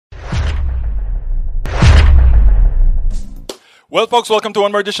Well, folks, welcome to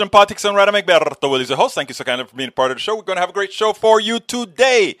one more edition of Politics and Radam Egberto Will is the host. Thank you so kindly for being a part of the show. We're going to have a great show for you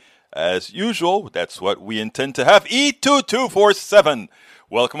today. As usual, that's what we intend to have. E2247.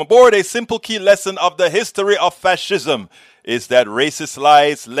 Welcome aboard. A simple key lesson of the history of fascism is that racist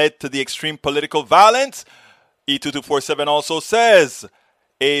lies led to the extreme political violence. E2247 also says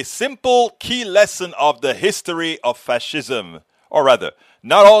a simple key lesson of the history of fascism. Or rather,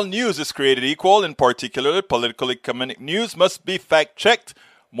 not all news is created equal. In particular, political economic news must be fact-checked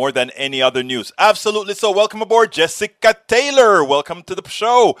more than any other news. Absolutely so. Welcome aboard, Jessica Taylor. Welcome to the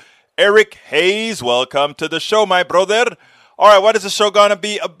show. Eric Hayes, welcome to the show, my brother. All right, what is the show going to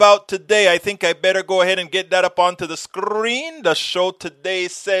be about today? I think I better go ahead and get that up onto the screen. The show today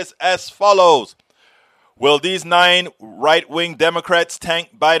says as follows. Will these 9 right-wing Democrats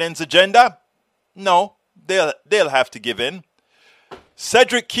tank Biden's agenda? No, they'll have to give in.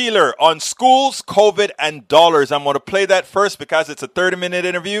 Cedric Keeler on schools, COVID, and dollars. I'm going to play that first because it's a 30-minute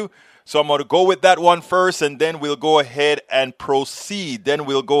interview. So I'm going to go with that one first, and then we'll go ahead and proceed.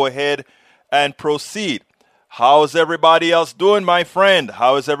 How's everybody else doing, my friend?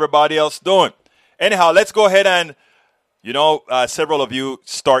 How is everybody else doing? Anyhow, let's go ahead and, several of you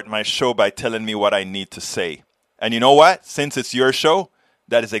start my show by telling me what I need to say. And you know what? Since it's your show,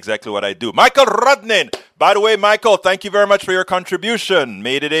 that is exactly what I do. Michael Rudnin. By the way, Michael, thank you very much for your contribution.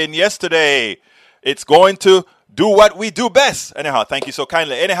 Made it in yesterday. It's going to do what we do best. Anyhow, thank you so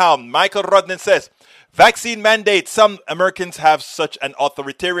kindly. Anyhow, Michael Rudnin says, vaccine mandate. Some Americans have such an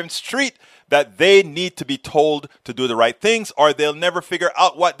authoritarian streak that they need to be told to do the right things or they'll never figure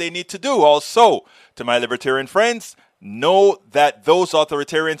out what they need to do. Also, to my libertarian friends, know that those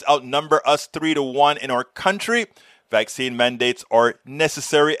authoritarians outnumber us 3-1 in our country. Vaccine mandates are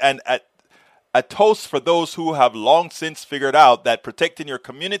necessary, and a toast for those who have long since figured out that protecting your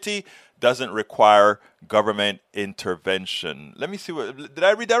community doesn't require government intervention. Let me see. Did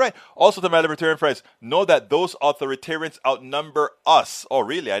I read that right? Also to my libertarian friends, know that those authoritarians outnumber us. Oh,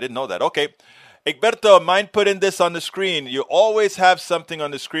 really? I didn't know that. Okay. Egberto, mind putting this on the screen? You always have something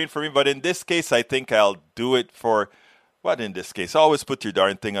on the screen for me, but in this case, I think I'll do it for, what in this case? Always put your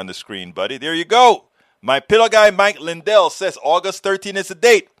darn thing on the screen, buddy. There you go. My pillow guy, Mike Lindell, says August 13 is the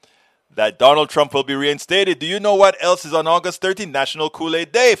date that Donald Trump will be reinstated. Do you know what else is on August 13? National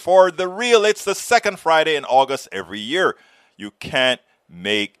Kool-Aid Day. For the real, it's the second Friday in August every year. You can't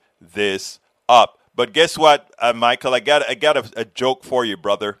make this up. But guess what, Michael? I got a joke for you,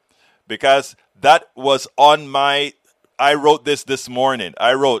 brother. Because that was on my... I wrote this morning.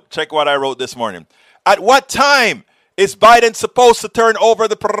 Check what I wrote this morning. At what time is Biden supposed to turn over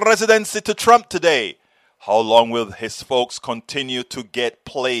the presidency to Trump today? How long will his folks continue to get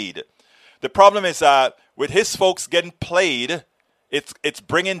played? The problem is with his folks getting played, it's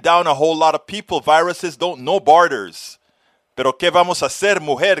bringing down a whole lot of people. Viruses don't know borders. Pero ¿qué vamos a hacer,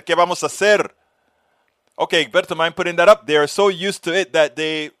 mujer? ¿Qué vamos a hacer? Okay, Egberto, mind putting that up. They are so used to it that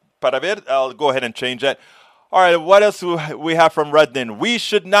they... Para ver, I'll go ahead and change that. All right, what else we have from Rudnin? We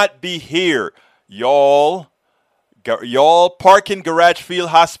should not be here. Y'all, parking garage field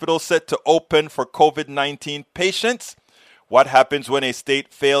hospital set to open for COVID-19 patients. What happens when a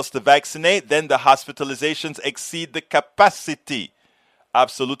state fails to vaccinate? Then the hospitalizations exceed the capacity.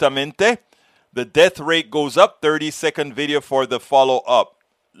 Absolutamente. The death rate goes up. 30-second video for the follow-up.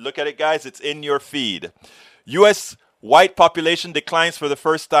 Look at it, guys. It's in your feed. U.S. white population declines for the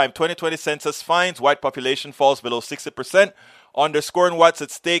first time. 2020 census finds white population falls below 60%. Underscoring what's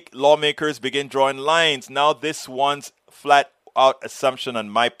at stake, lawmakers begin drawing lines. Now this one's flat-out assumption on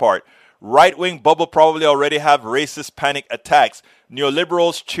my part. Right-wing bubble probably already have racist panic attacks.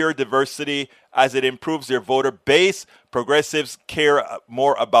 Neoliberals cheer diversity as it improves their voter base. Progressives care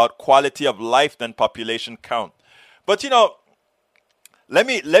more about quality of life than population count. But, let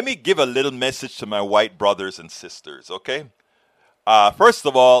me give a little message to my white brothers and sisters, okay? First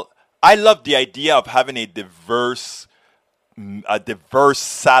of all, I love the idea of having a diverse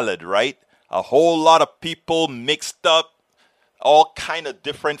salad, right? A whole lot of people mixed up, all kind of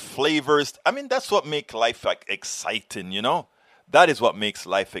different flavors. I mean, that's what makes life exciting, That is what makes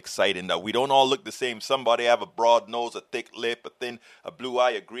life exciting, that we don't all look the same. Somebody have a broad nose, a thick lip, a blue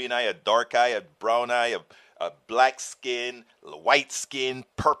eye, a green eye, a dark eye, a brown eye, a black skin, a white skin,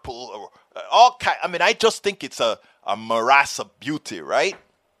 purple, all kind. I mean, I just think it's a morass of beauty, right?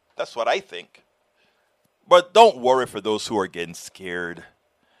 That's what I think. But don't worry for those who are getting scared,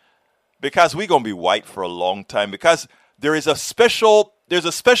 because we're going to be white for a long time, because there's a special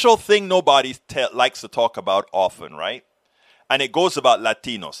thing nobody likes to talk about often, right? And it goes about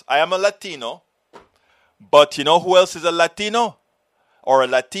Latinos. I am a Latino, but you know who else is a Latino or a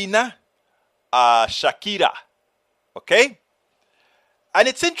Latina? Shakira. Okay? And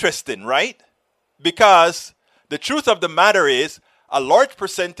it's interesting, right? Because the truth of the matter is a large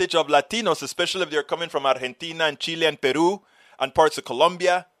percentage of Latinos, especially if they're coming from Argentina and Chile and Peru and parts of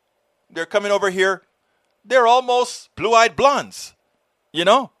Colombia, they're coming over here, they're almost blue-eyed blondes, you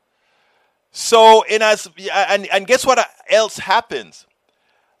know? So, and guess what else happens?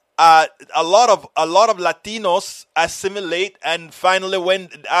 A lot of Latinos assimilate, and finally, when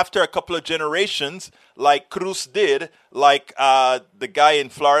after a couple of generations, like Cruz did, like the guy in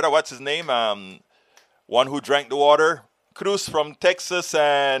Florida, what's his name? One who drank the water, Cruz from Texas,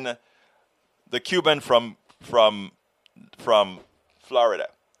 and the Cuban from Florida.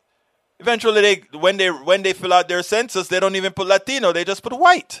 Eventually, when they fill out their census, they don't even put Latino; they just put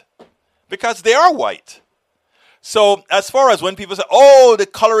white, because they are white. So as far as when people say, oh, the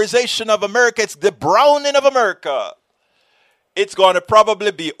colorization of America, it's the browning of America, it's going to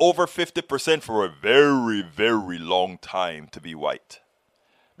probably be over 50% for a very, very long time to be white.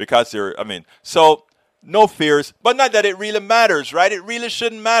 Because so no fears, but not that it really matters, right? It really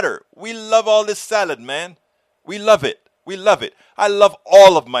shouldn't matter. We love all this salad, man. We love it. We love it. I love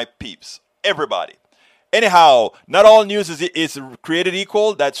all of my peeps, everybody. Anyhow, not all news is created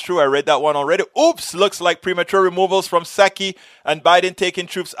equal. That's true. I read that one already. Oops, looks like premature removals from Psaki and Biden taking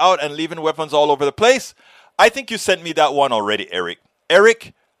troops out and leaving weapons all over the place. I think you sent me that one already, Eric.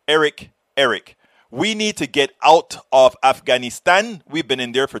 Eric. We need to get out of Afghanistan. We've been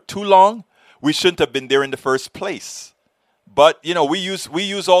in there for too long. We shouldn't have been there in the first place. But, we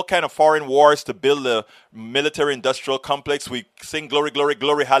use all kind of foreign wars to build a military-industrial complex. We sing glory, glory,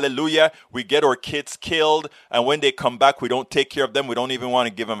 glory, hallelujah. We get our kids killed. And when they come back, we don't take care of them. We don't even want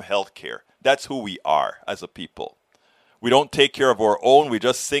to give them health care. That's who we are as a people. We don't take care of our own. We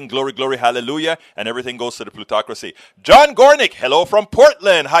just sing glory, glory, hallelujah, and everything goes to the plutocracy. John Gornick, hello from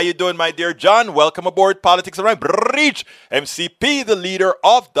Portland. How you doing, my dear John? Welcome aboard Politics Around Breach. MCP, the leader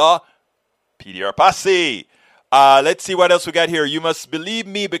of the PDR Posse. Let's see what else we got here. You must believe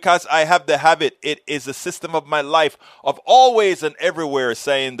me because I have the habit. It is a system of my life of always and everywhere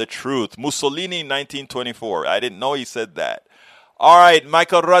saying the truth. Mussolini, 1924. I didn't know he said that. All right,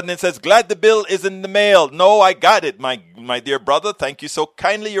 Michael Rodnan says, glad the bill is in the mail. No, I got it, my dear brother. Thank you so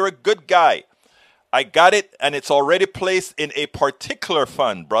kindly. You're a good guy. I got it, and it's already placed in a particular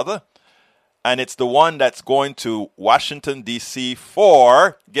fund, brother. And it's the one that's going to Washington, D.C.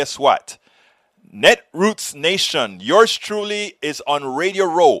 for, guess what? Netroots Nation. Yours truly is on Radio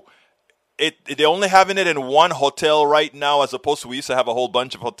Row. They're only having it in one hotel right now, as opposed to we used to have a whole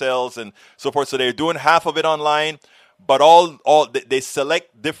bunch of hotels and so forth. So they're doing half of it online, but they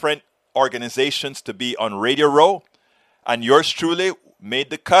select different organizations to be on Radio Row, and yours truly made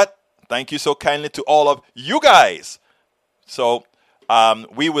the cut. Thank you so kindly to all of you guys. So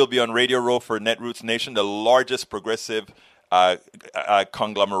we will be on Radio Row for Netroots Nation, the largest progressive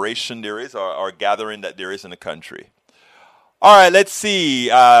conglomeration there is, or gathering that there is in the country. All right, let's see.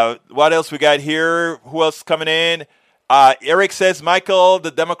 What else we got here? Who else coming in? Eric says, Michael,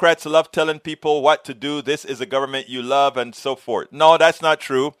 the Democrats love telling people what to do. This is a government you love and so forth. No, that's not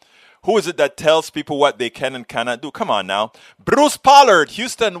true. Who is it that tells people what they can and cannot do? Come on now. Bruce Pollard,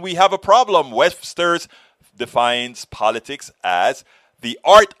 Houston, we have a problem. Webster's defines politics as the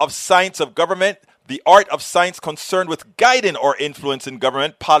art of science of government, the art of science concerned with guiding or influencing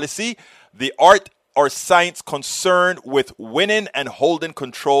government policy, the art or science concerned with winning and holding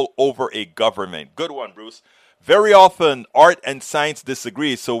control over a government. Good one, Bruce. Very often, art and science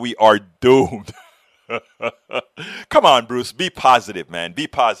disagree, so we are doomed. Come on, Bruce. Be positive, man. Be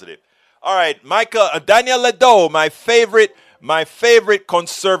positive. All right, Daniel Ledo, my favorite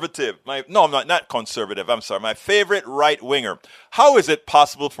conservative. Not conservative. I'm sorry. My favorite right-winger. How is it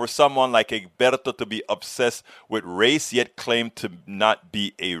possible for someone like Egberto to be obsessed with race yet claim to not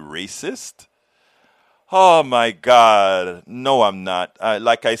be a racist? Oh, my God. No, I'm not.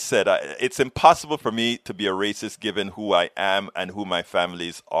 Like I said, it's impossible for me to be a racist given who I am and who my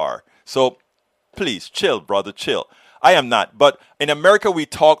families are. So, please, chill, brother, chill. I am not. But in America, we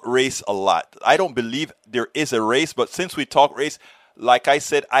talk race a lot. I don't believe there is a race, but since we talk race, like I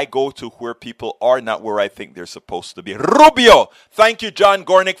said, I go to where people are, not where I think they're supposed to be. Rubio! Thank you, John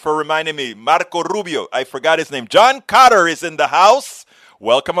Gornick, for reminding me. Marco Rubio. I forgot his name. John Cotter is in the house.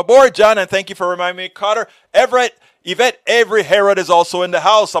 Welcome aboard, John, and thank you for reminding me, Cotter. Yvette Avery Herod is also in the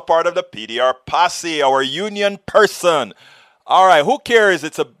house, a part of the PDR Posse, our union person. All right, who cares?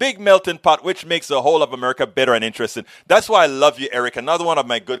 It's a big melting pot, which makes the whole of America better and interesting. That's why I love you, Eric, another one of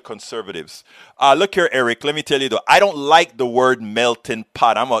my good conservatives. Look here, Eric, let me tell you, though, I don't like the word melting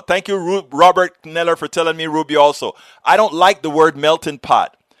pot. Thank you, Robert Kneller, for telling me, Ruby, also. I don't like the word melting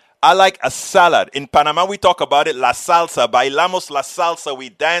pot. I like a salad. In Panama, we talk about it, la salsa. Bailamos la salsa. We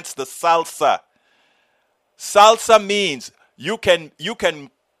dance the salsa. Salsa means you can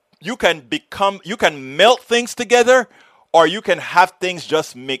melt things together, or you can have things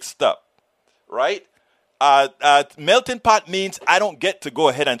just mixed up, right? Melting pot means I don't get to go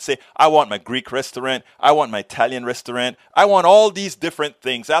ahead and say, I want my Greek restaurant, I want my Italian restaurant, I want all these different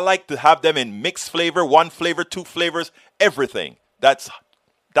things. I like to have them in mixed flavor, one flavor, two flavors, everything. That's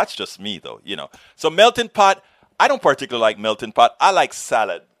just me, though, you know. So melting pot, I don't particularly like melting pot. I like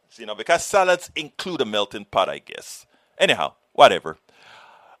salads, you know, because salads include a melting pot, I guess. Anyhow, whatever.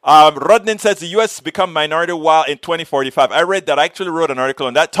 Rodnin says the U.S. become minority while in 2045. I read that. I actually wrote an article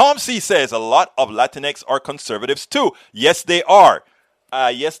on that. Tom C says a lot of Latinx are conservatives too. Yes, they are.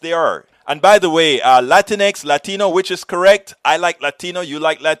 Yes, they are. And by the way, Latinx, Latino, which is correct? I like Latino. You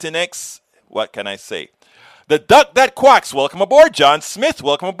like Latinx? What can I say? The Duck That Quacks, welcome aboard. John Smith,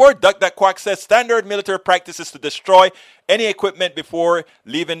 welcome aboard. Duck That Quacks says standard military practices to destroy any equipment before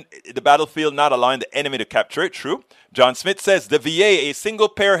leaving the battlefield, not allowing the enemy to capture it. True. John Smith says the VA, a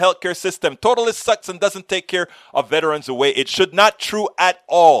single-payer healthcare system, totally sucks and doesn't take care of veterans away. It should not true at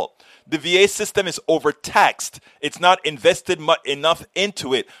all. The VA system is overtaxed. It's not invested enough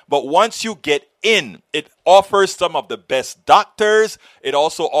into it. But once you get in, it offers some of the best doctors. It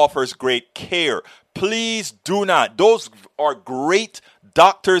also offers great care. Please do not. Those are great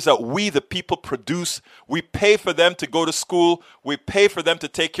doctors that we, the people, produce. We pay for them to go to school. We pay for them to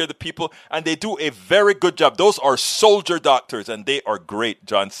take care of the people. And they do a very good job. Those are soldier doctors, and they are great,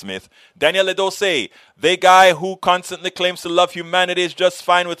 John Smith. Daniel Edose, the guy who constantly claims to love humanity is just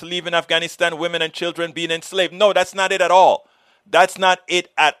fine with leaving Afghanistan, women and children being enslaved. No, that's not it at all. That's not it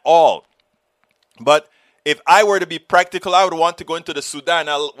at all. But if I were to be practical, I would want to go into the Sudan.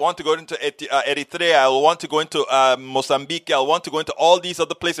 I'll want to go into Eritrea. I'll want to go into Mozambique. I'll want to go into all these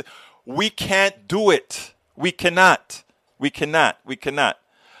other places. We can't do it. We cannot. We cannot. We cannot.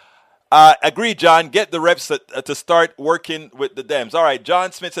 Agree, John. Get the reps to start working with the Dems. All right.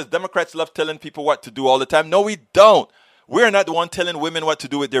 John Smith says Democrats love telling people what to do all the time. No, we don't. We're not the one telling women what to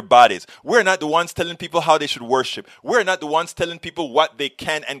do with their bodies. We're not the ones telling people how they should worship. We're not the ones telling people what they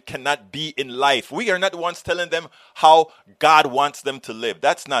can and cannot be in life. We are not the ones telling them how God wants them to live.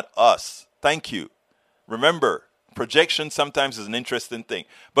 That's not us. Thank you. Remember, projection sometimes is an interesting thing.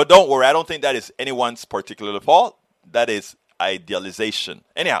 But don't worry, I don't think that is anyone's particular fault. That is idealization.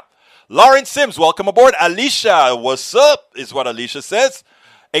 Anyhow, Lawrence Sims, welcome aboard. Alicia, what's up, is what Alicia says.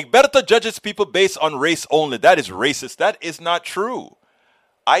 Egberto judges people based on race only. That is racist. That is not true.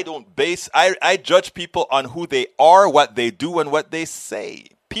 I judge people on who they are, what they do, and what they say.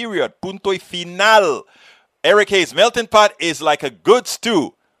 Period. Punto y final. Eric Hayes, melting pot is like a good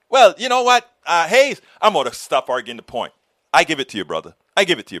stew. Well, you know what? Hayes, I'm going to stop arguing the point. I give it to you, brother. I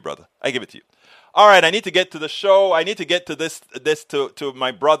give it to you, brother. I give it to you. All right, I need to get to the show. I need to get to this to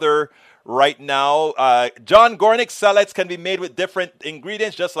my brother right now. John Gornick, salads can be made with different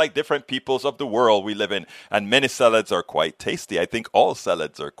ingredients, just like different peoples of the world we live in. And many salads are quite tasty. I think all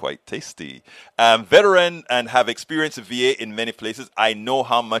salads are quite tasty. Veteran and have experienced VA in many places. I know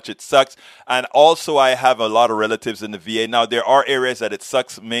how much it sucks. And also I have a lot of relatives in the VA. Now, there are areas that it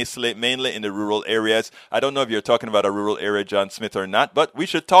sucks, mainly in the rural areas. I don't know if you're talking about a rural area, John Smith, or not, but we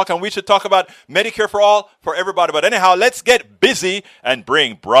should talk, and we should talk about Medicare for all, for everybody. But anyhow, let's get busy and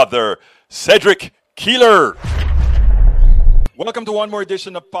bring brother Cedric Keeler. Welcome to one more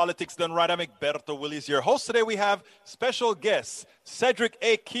edition of Politics Done Right. I'm Egberto Willies, your host. Today we have special guest, Cedric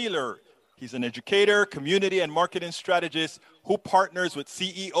A. Keeler. He's an educator, community, and marketing strategist who partners with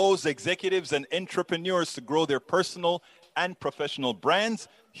CEOs, executives, and entrepreneurs to grow their personal and professional brands,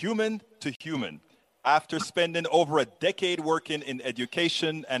 human to human. After spending over a decade working in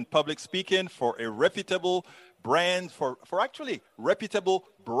education and public speaking for a reputable brand, for actually reputable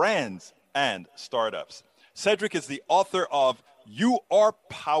brands and startups. Cedric is the author of You Are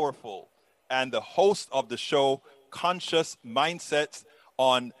Powerful and the host of the show Conscious Mindsets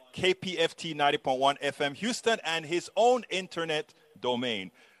on KPFT 90.1 FM Houston and his own internet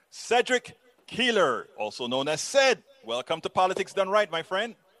domain. Cedric Keeler, also known as Ced. Welcome to Politics Done Right, my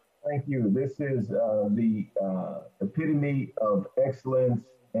friend. Thank you. This is the epitome of excellence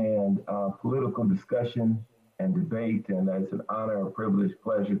and political discussion and debate, and it's an honor, a privilege,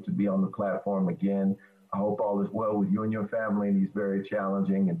 pleasure to be on the platform again. I hope all is well with you and your family in these very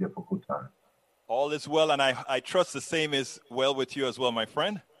challenging and difficult times. All is well, and I trust the same is well with you as well, my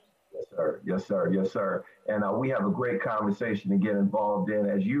friend. Yes, sir. Yes, sir. Yes, sir. And we have a great conversation to get involved in,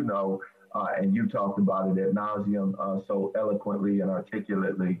 as you know, and you talked about it ad nauseum so eloquently and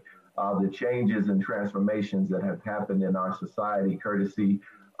articulately, the changes and transformations that have happened in our society courtesy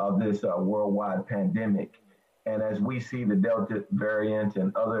of this worldwide pandemic. And as we see the Delta variant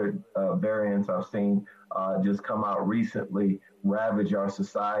and other variants I've seen just come out recently, ravage our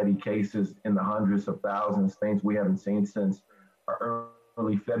society, cases in the hundreds of thousands, things we haven't seen since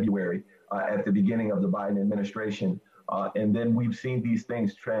early February at the beginning of the Biden administration. And then we've seen these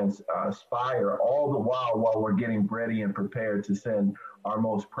things transpire all the while we're getting ready and prepared to send our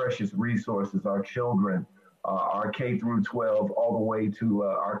most precious resources, our children, our K through 12, all the way to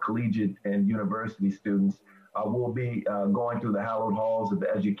our collegiate and university students. Will be going through the hallowed halls of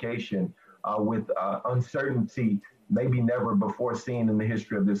education with uncertainty maybe never before seen in the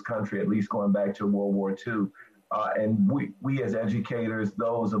history of this country, at least going back to World War II. And we as educators,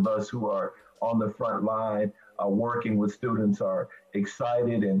 those of us who are on the front line working with students are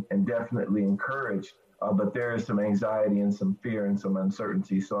excited and definitely encouraged. But there is some anxiety and some fear and some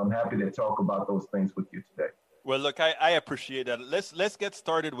uncertainty. So I'm happy to talk about those things with you today. Well, look, I appreciate that. Let's get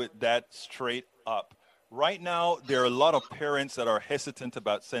started with that straight up. Right now, there are a lot of parents that are hesitant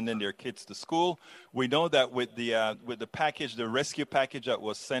about sending their kids to school. We know that with the package, the rescue package that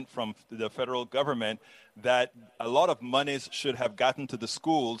was sent from the federal government, that a lot of monies should have gotten to the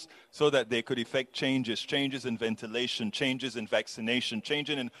schools so that they could effect changes in ventilation, changes in vaccination,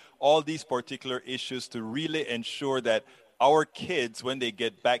 changing in all these particular issues to really ensure that our kids, when they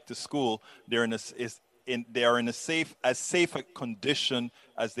get back to school, they are in as safe a condition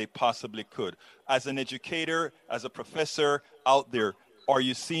as they possibly could. As an educator, as a professor out there, are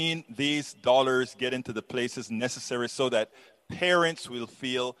you seeing these dollars get into the places necessary so that parents will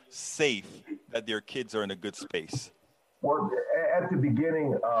feel safe that their kids are in a good space? Well, at the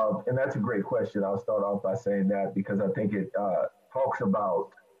beginning of, and that's a great question. I'll start off by saying that because I think it talks about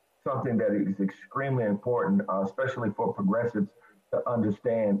something that is extremely important, especially for progressives to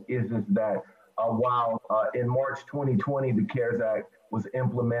understand, is that while in March 2020, the CARES Act was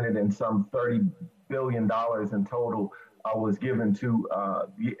implemented and some $30 billion in total was given to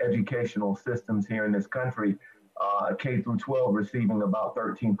the educational systems here in this country, K through 12 receiving about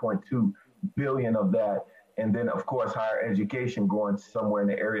 13.2 billion of that. And then, of course, higher education going somewhere in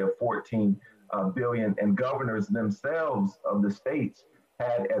the area of 14 billion. And governors themselves of the states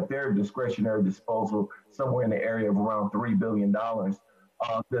had at their discretionary disposal somewhere in the area of around $3 billion.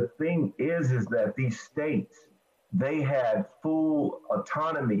 The thing is that these states, they had full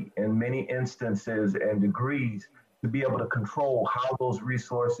autonomy in many instances and degrees to be able to control how those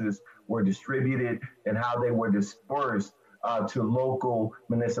resources were distributed and how they were dispersed to local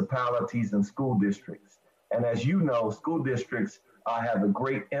municipalities and school districts. And as you know, school districts have a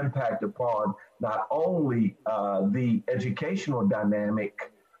great impact upon not only the educational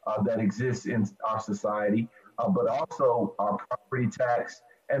dynamic that exists in our society, but also our property tax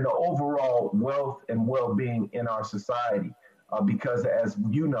and the overall wealth and well-being in our society. Because as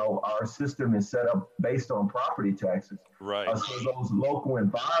you know, our system is set up based on property taxes. Right. So those local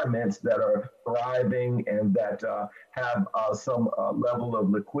environments that are thriving and that have some level of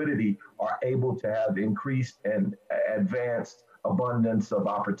liquidity are able to have increased and advanced abundance of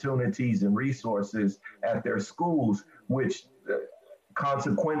opportunities and resources at their schools, which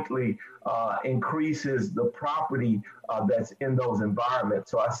consequently increases the property that's in those environments.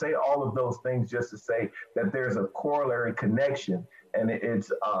 So I say all of those things just to say that there's a corollary connection, and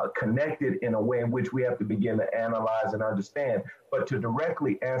it's connected in a way in which we have to begin to analyze and understand. But to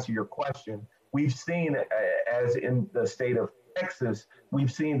directly answer your question, we've seen, as in the state of Texas,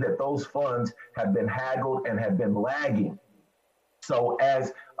 we've seen that those funds have been haggled and have been lagging. So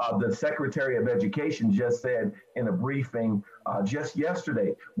as the Secretary of Education just said in a briefing just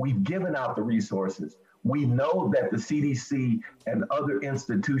yesterday, we've given out the resources. We know that the CDC and other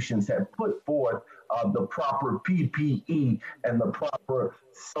institutions have put forth the proper PPE and the proper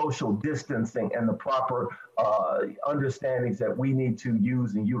social distancing and the proper understandings that we need to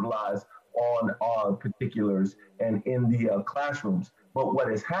use and utilize on our particulars and in the classrooms. But what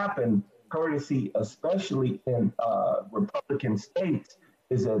has happened, courtesy, especially in Republican states,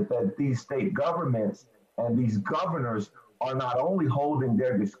 is that these state governments and these governors are not only holding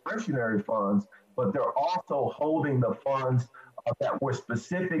their discretionary funds, but they're also holding the funds that were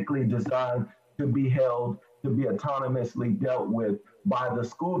specifically designed to be held, to be autonomously dealt with by the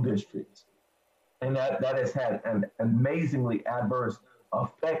school districts. And that has had an amazingly adverse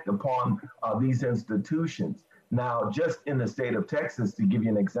effect upon these institutions. Now, just in the state of Texas, to give you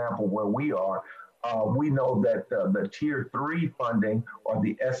an example where we are, we know that the Tier 3 funding or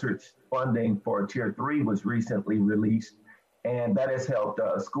the ESSER funding for Tier 3 was recently released. And that has helped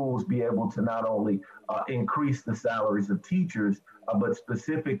schools be able to not only increase the salaries of teachers, but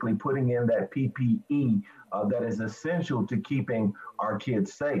specifically putting in that PPE that is essential to keeping our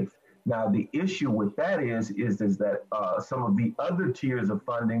kids safe. Now, the issue with that is that some of the other tiers of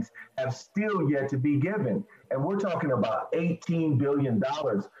fundings have still yet to be given. And we're talking about $18 billion,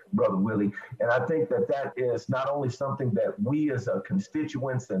 Brother Willie. And I think that that is not only something that we as a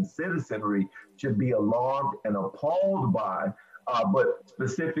constituents and citizenry should be alarmed and appalled by, but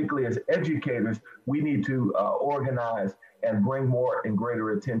specifically as educators, we need to organize and bring more and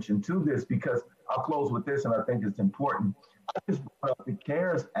greater attention to this because I'll close with this, and I think it's important. I just brought up the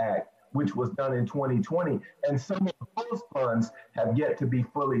CARES Act, which was done in 2020, and some of those funds have yet to be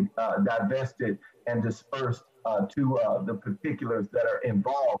fully divested and dispersed to the particulars that are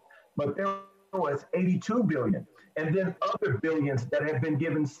involved. But there was 82 billion, and then other billions that have been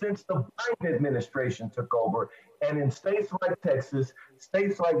given since the Biden administration took over. And in states like Texas,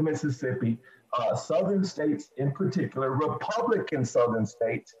 states like Mississippi, southern states in particular, Republican southern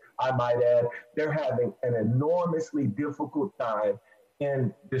states, I might add, they're having an enormously difficult time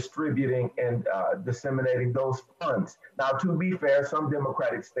in distributing and disseminating those funds. Now, to be fair, some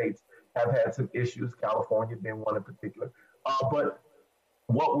Democratic states have had some issues, California being one in particular. But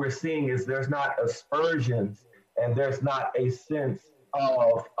what we're seeing is there's not aspersions and there's not a sense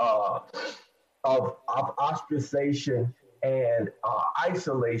of ostracization and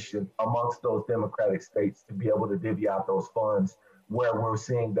isolation amongst those Democratic states to be able to divvy out those funds, where we're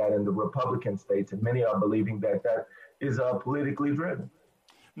seeing that in the Republican states, and many are believing that that is politically driven.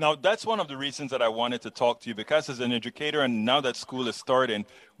 Now, that's one of the reasons that I wanted to talk to you, because as an educator, and now that school is starting,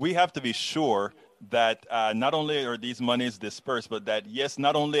 we have to be sure that not only are these monies dispersed, but that, yes,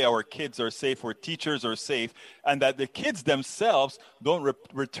 not only our kids are safe, our teachers are safe, and that the kids themselves don't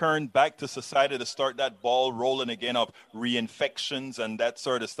return back to society to start that ball rolling again of reinfections and that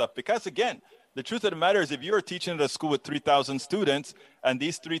sort of stuff. Because, again, the truth of the matter is, if you're teaching at a school with 3,000 students, and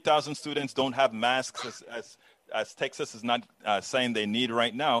these 3,000 students don't have masks as Texas is not saying they need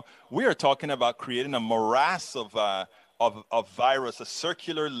right now, we are talking about creating a morass of virus, a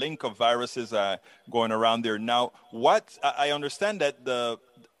circular link of viruses going around there. Now, what I understand that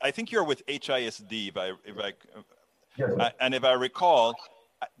I think you're with HISD, and if I recall,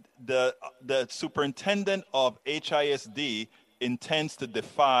 the superintendent of HISD intends to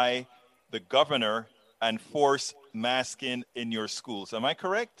defy the governor and force masking in your schools. Am I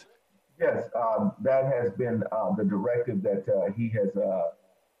correct? Yes, that has been the directive that he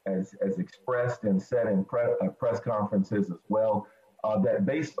has expressed and said in press conferences as well, that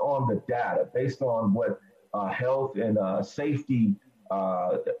based on the data, based on what health and safety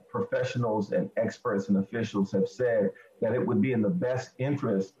professionals and experts and officials have said, that it would be in the best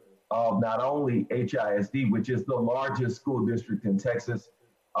interest of not only HISD, which is the largest school district in Texas,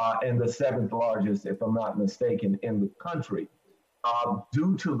 and the seventh largest, if I'm not mistaken, in the country.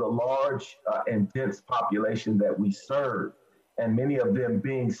 Due to the large and dense population that we serve, and many of them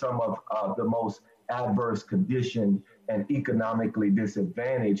being some of the most adverse conditioned and economically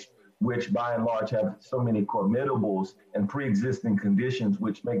disadvantaged, which by and large have so many comorbidities and pre-existing conditions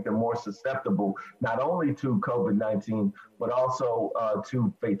which make them more susceptible not only to COVID-19, but also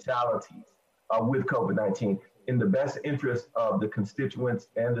to fatalities with COVID-19. In the best interest of the constituents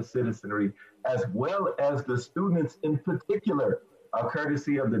and the citizenry, as well as the students in particular,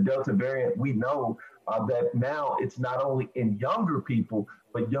 courtesy of the Delta variant, we know that now it's not only in younger people,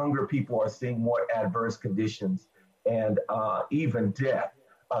 but younger people are seeing more adverse conditions and even death.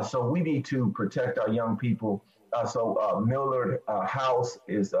 So we need to protect our young people. So Millard House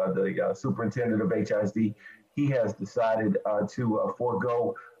is the superintendent of HISD. He has decided to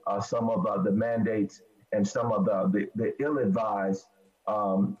forego some of the mandates and some of the ill-advised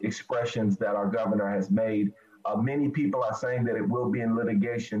expressions that our governor has made. Many people are saying that it will be in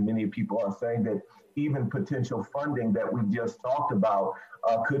litigation. Many people are saying that even potential funding that we just talked about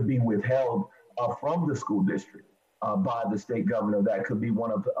could be withheld from the school district by the state governor. That could be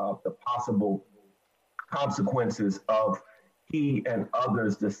one of the possible consequences of he and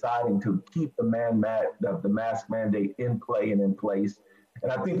others deciding to keep the mask mandate in play and in place.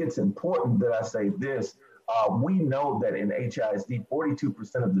 And I think it's important that I say this. We know that in HISD,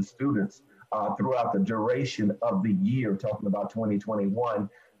 42% of the students throughout the duration of the year, talking about 2021,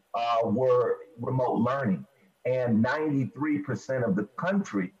 were remote learning. And 93% of the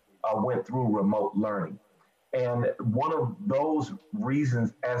country went through remote learning. And one of those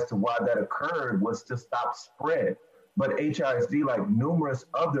reasons as to why that occurred was to stop spread. But HISD, like numerous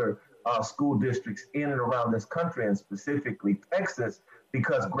other school districts in and around this country, and specifically Texas,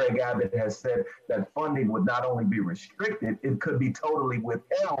 because Greg Abbott has said that funding would not only be restricted, it could be totally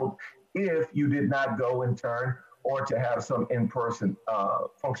withheld if you did not go in turn or to have some in-person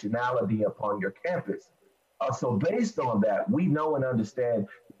functionality upon your campus. So based on that, we know and understand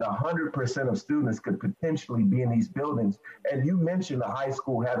that 100% of students could potentially be in these buildings. And you mentioned a high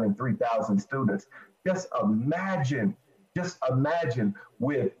school having 3,000 students. Just imagine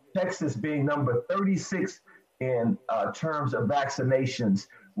with Texas being number 36 in terms of vaccinations,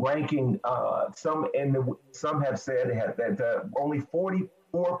 ranking some have said that only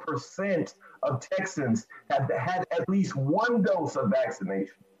 44% of Texans have had at least one dose of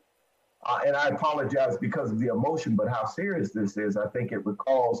vaccination. And I apologize because of the emotion, but how serious this is, I think it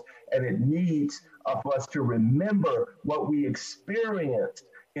recalls and it needs for us to remember what we experienced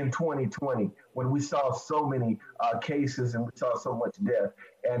in 2020 when we saw so many cases and we saw so much death.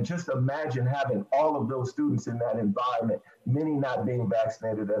 And just imagine having all of those students in that environment, many not being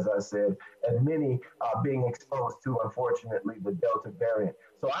vaccinated, as I said, and many being exposed to, unfortunately, the Delta variant.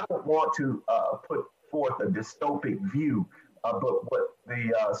 So I don't want to put forth a dystopic view, but what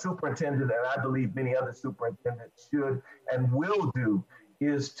the superintendent, and I believe many other superintendents should and will do,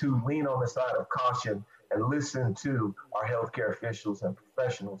 is to lean on the side of caution and listen to our healthcare officials and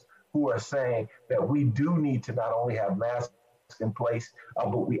professionals who are saying that we do need to not only have masks in place,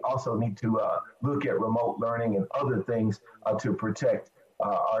 but we also need to look at remote learning and other things to protect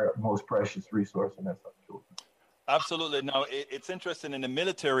our most precious resource, and that's our children. Absolutely. Now, it's interesting in the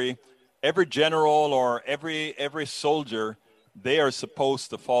military, every general or every soldier, they are supposed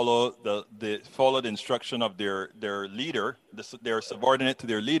to follow the instruction of their leader. They're subordinate to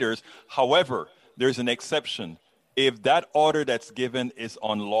their leaders. However, there's an exception. If that order that's given is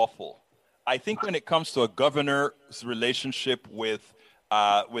unlawful, I think when it comes to a governor's relationship with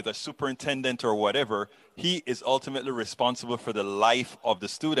a superintendent or whatever, he is ultimately responsible for the life of the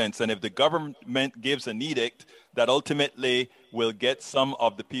students. And if the government gives an edict that ultimately will get some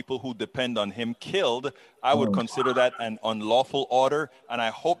of the people who depend on him killed, I would consider that an unlawful order. And I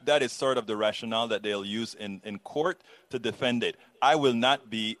hope that is sort of the rationale that they'll use in court to defend it. I will not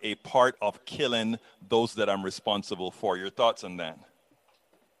be a part of killing those that I'm responsible for. Your thoughts on that?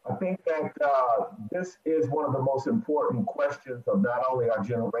 I think that this is one of the most important questions of not only our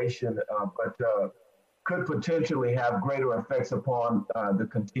generation, but could potentially have greater effects upon the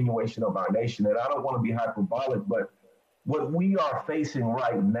continuation of our nation. And I don't want to be hyperbolic, but what we are facing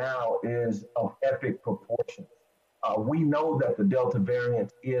right now is of epic proportions. We know that the Delta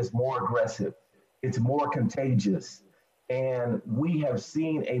variant is more aggressive, it's more contagious, and we have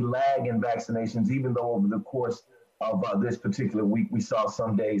seen a lag in vaccinations, even though over the course of this particular week, we saw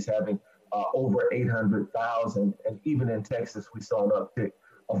some days having over 800,000, and even in Texas, we saw an uptick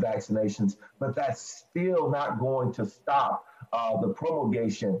of vaccinations. But that's still not going to stop the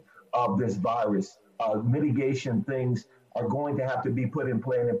promulgation of this virus. Mitigation things are going to have to be put in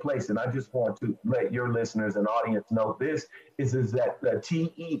place. And I just want to let your listeners and audience know this is that the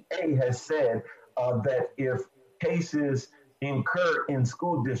TEA has said that if cases incur in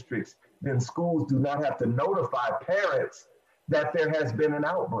school districts, then schools do not have to notify parents that there has been an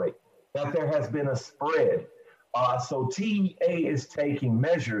outbreak, that there has been a spread. So TEA is taking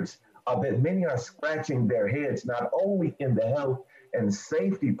measures that many are scratching their heads, not only in the health and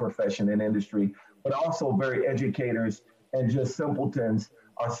safety profession and industry, but also very educators and just simpletons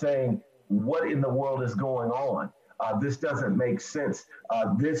are saying, what in the world is going on? This doesn't make sense.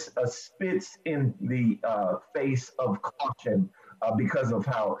 This spits in the face of caution because of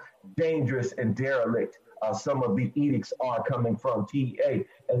how dangerous and derelict some of the edicts are coming from TEA.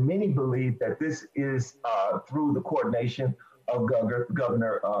 And many believe that this is through the coordination of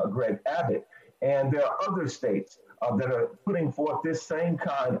Governor Greg Abbott. And there are other states that are putting forth this same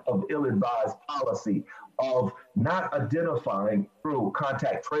kind of ill-advised policy of not identifying through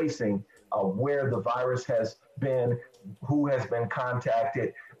contact tracing where the virus has been, who has been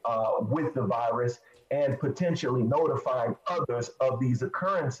contacted with the virus, and potentially notifying others of these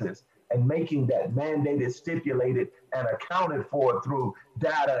occurrences and making that mandated, stipulated, and accounted for through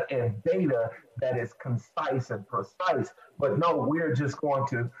data and data that is concise and precise. But no, we're just going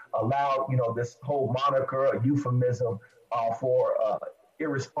to allow, this whole moniker, a euphemism for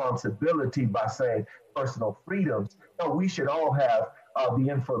irresponsibility by saying personal freedoms. No, we should all have the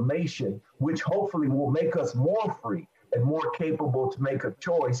information, which hopefully will make us more free and more capable to make a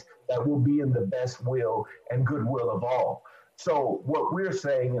choice that will be in the best will and goodwill of all. So what we're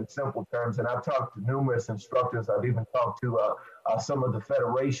saying in simple terms, and I've talked to numerous instructors, I've even talked to some of the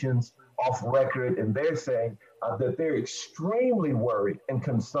federations off record, and they're saying that they're extremely worried and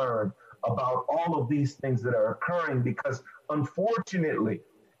concerned about all of these things that are occurring because unfortunately,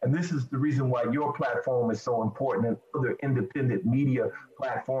 and this is the reason why your platform is so important and other independent media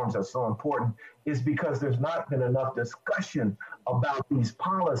platforms are so important, is because there's not been enough discussion about these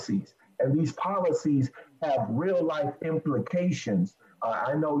policies. And these policies have real life implications.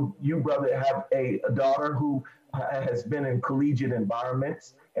 I know you, brother, have a daughter who has been in collegiate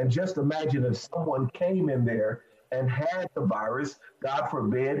environments. And just imagine if someone came in there and had the virus, God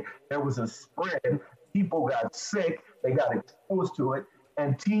forbid, there was a spread, people got sick, they got exposed to it.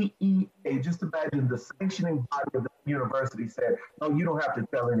 And TEA, just imagine the sanctioning body of the university said, no, you don't have to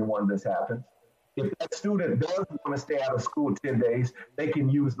tell anyone this happens. If that student does want to stay out of school 10 days, they can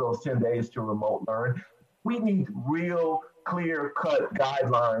use those 10 days to remote learn. We need real clear cut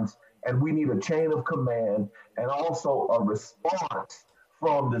guidelines, and we need a chain of command and also a response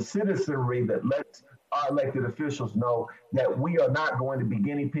from the citizenry that lets our elected officials know that we are not going to be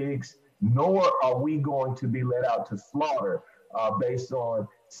guinea pigs, nor are we going to be let out to slaughter based on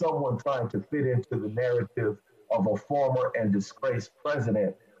someone trying to fit into the narrative of a former and disgraced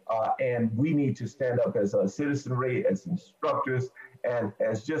president. And we need to stand up as a citizenry, as instructors, and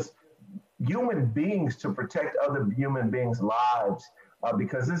as just human beings to protect other human beings' lives,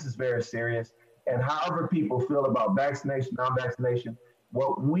 because this is very serious. And however people feel about vaccination, non-vaccination,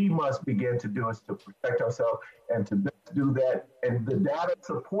 what we must begin to do is to protect ourselves and to do that. And the data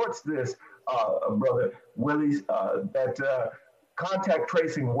supports this, Brother Willie, that contact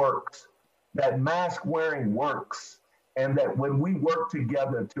tracing works, that mask wearing works, and that when we work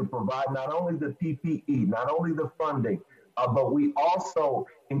together to provide not only the PPE, not only the funding, but we also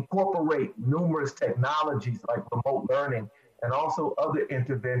incorporate numerous technologies like remote learning and also other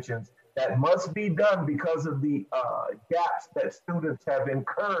interventions that must be done because of the gaps that students have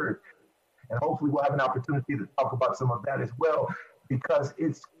incurred. And hopefully we'll have an opportunity to talk about some of that as well, because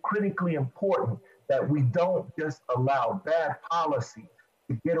it's critically important that we don't just allow bad policy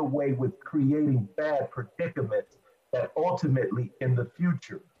to get away with creating bad predicaments that ultimately in the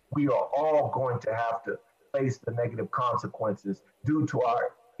future, we are all going to have to face the negative consequences due to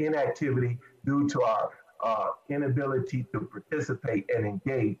our inactivity, due to our inability to participate and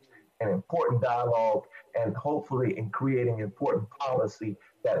engage in important dialogue, and hopefully in creating important policy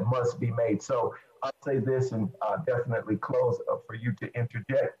that must be made. So I'll say this and definitely close for you to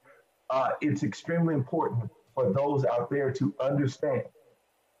interject. It's extremely important for those out there to understand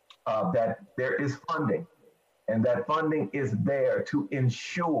that there is funding, and that funding is there to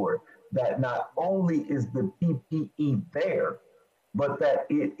ensure that not only is the PPE there, but that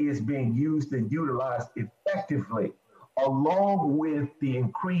it is being used and utilized effectively, along with the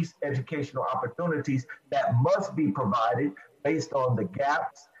increased educational opportunities that must be provided based on the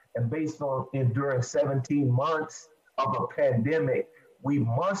gaps and based on enduring 17 months of a pandemic. We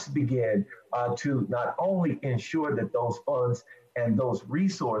must begin to not only ensure that those funds and those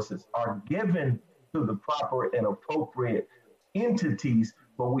resources are given to the proper and appropriate entities,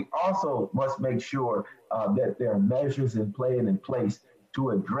 but we also must make sure that there are measures in play and in place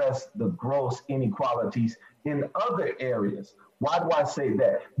to address the gross inequalities in other areas. Why do I say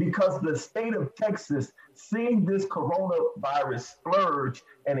that? Because the state of Texas, seeing this coronavirus splurge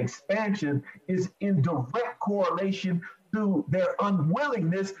and expansion, is in direct correlation to their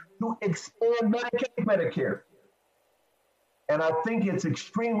unwillingness to expand Medicaid, Medicare. And I think it's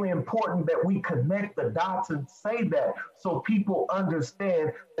extremely important that we connect the dots and say that so people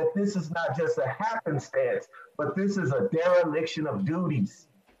understand that this is not just a happenstance, but this is a dereliction of duties.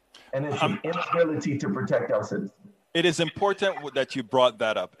 And it's an inability to protect our citizens. It is important that you brought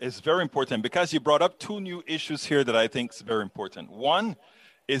that up. It's very important because you brought up two new issues here that I think is very important. One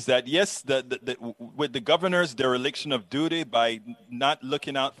is that, yes, with the governor's dereliction of duty by not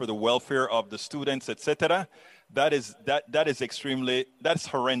looking out for the welfare of the students, etc., that's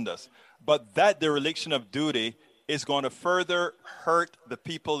horrendous. But that dereliction of duty is going to further hurt the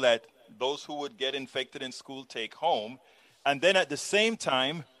people that those who would get infected in school take home. And then at the same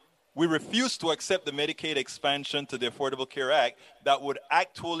time, we refuse to accept the Medicaid expansion to the Affordable Care Act that would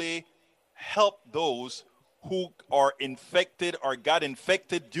actually help those who are infected or got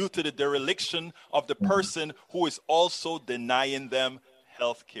infected due to the dereliction of the person who is also denying them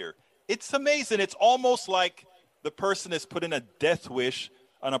health care. It's amazing. It's almost like the person is putting a death wish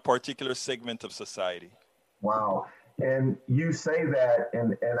on a particular segment of society. Wow. And you say that,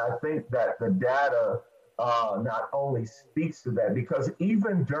 and I think that the data not only speaks to that, because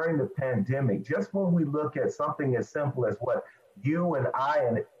even during the pandemic, just when we look at something as simple as what you and I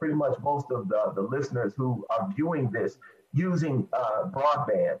and pretty much most of the listeners who are viewing this using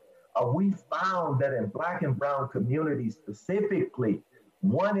broadband, we found that in Black and brown communities specifically,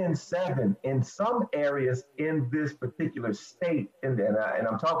 1 in 7 in some areas in this particular state, and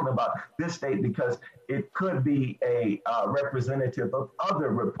I'm talking about this state because it could be a representative of other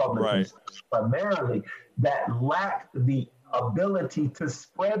Right. Republicans primarily that lack the ability to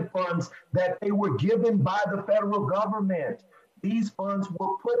spread funds that they were given by the federal government. These funds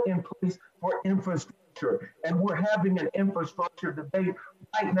were put in place for infrastructure, and we're having an infrastructure debate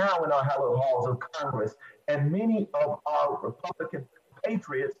right now in our hallowed halls of Congress. And many of our Republican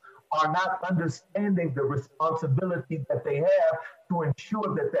patriots are not understanding the responsibility that they have to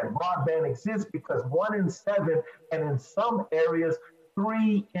ensure that that broadband exists because 1 in 7, and in some areas,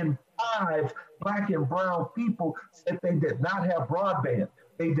 3 in 5 Black and brown people said they did not have broadband.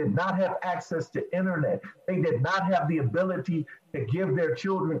 They did not have access to internet. They did not have the ability to give their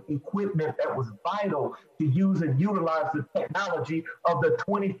children equipment that was vital to use and utilize the technology of the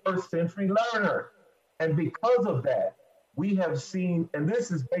 21st century learner. And because of that, we have seen, and this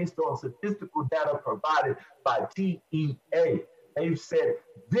is based on statistical data provided by TEA. They've said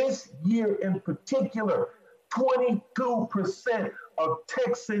this year in particular, 22% of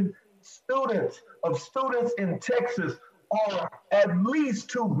Texan students, of students in Texas, are at least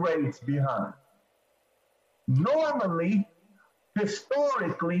 2 grades behind. Normally,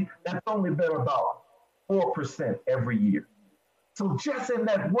 historically, that's only been about 4% every year. So just in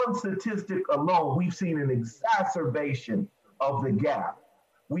that one statistic alone, we've seen an exacerbation of the gap.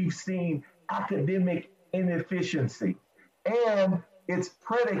 We've seen academic inefficiency, and it's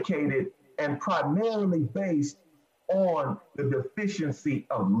predicated and primarily based on the deficiency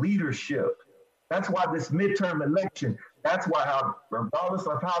of leadership. That's why this midterm election, that's why, regardless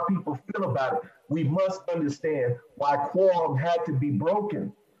of how people feel about it, we must understand why quorum had to be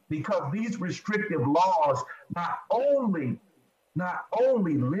broken. Because these restrictive laws not only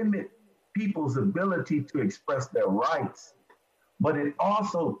limit people's ability to express their rights, but it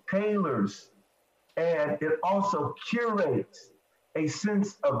also tailors and it also curates a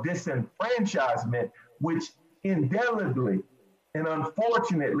sense of disenfranchisement, which indelibly and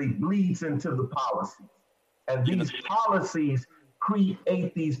unfortunately bleeds into the policies. And You know, these policies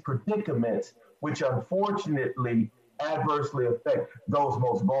create these predicaments, which unfortunately adversely affect those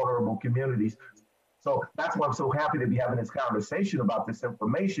most vulnerable communities. So that's why I'm so happy to be having this conversation about this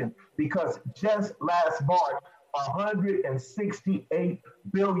information because just last March, $168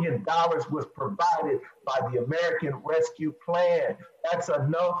 billion was provided by the American Rescue Plan. That's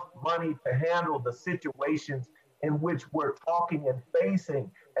enough money to handle the situations in which we're talking and facing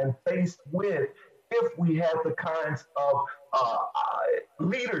and faced with if we have the kinds of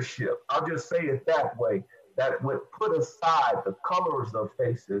leadership, I'll just say it that way, that would put aside the colors of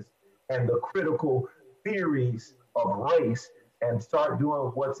faces and the critical theories of race and start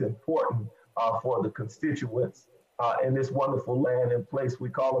doing what's important for the constituents in this wonderful land and place we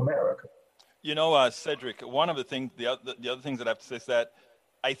call America. Cedric, one of the things, the other things that I have to say is that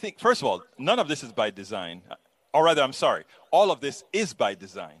I think, first of all, none of this is by design. Or rather, I'm sorry, all of this is by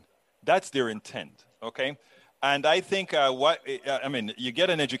design. That's their intent, okay? And I think you get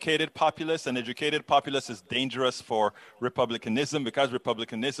an educated populace. An educated populace is dangerous for republicanism because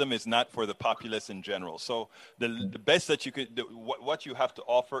republicanism is not for the populace in general. So the best that you could, what you have to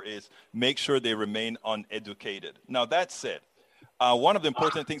offer is make sure they remain uneducated. Now, that said, one of the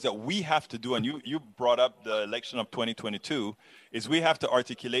important things that we have to do, and you brought up the election of 2022, is we have to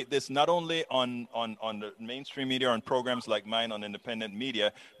articulate this not only on the mainstream media, on programs like mine on independent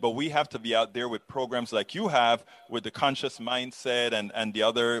media, but we have to be out there with programs like you have with the Conscious Mindset and the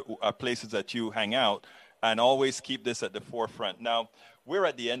other places that you hang out, and always keep this at the forefront. Now, we're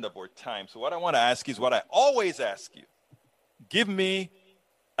at the end of our time. So what I want to ask you is what I always ask you. Give me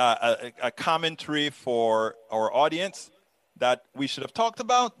a commentary for our audience that we should have talked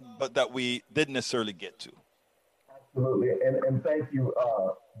about, but that we didn't necessarily get to. Absolutely. And thank you,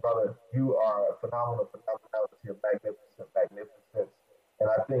 brother. You are a phenomenality of magnificence. And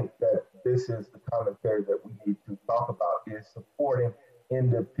I think that this is the commentary that we need to talk about is supporting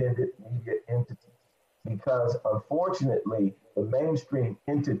independent media entities. Because unfortunately, the mainstream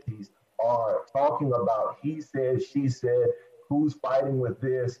entities are talking about he said, she said, who's fighting with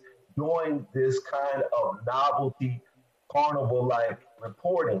this, doing this kind of novelty carnival-like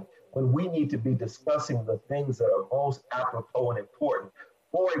reporting when we need to be discussing the things that are most apropos and important.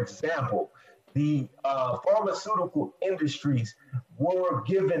 For example, the pharmaceutical industries were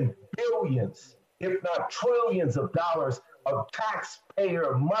given billions, if not trillions of dollars of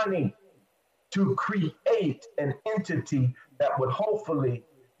taxpayer money to create an entity that would hopefully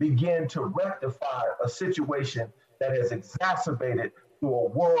begin to rectify a situation that has exacerbated through a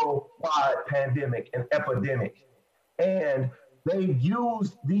worldwide pandemic and epidemic. And They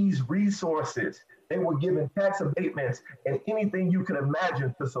used these resources. They were given tax abatements and anything you can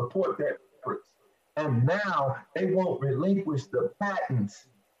imagine to support their efforts. And now they won't relinquish the patents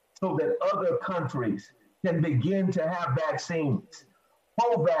so that other countries can begin to have vaccines.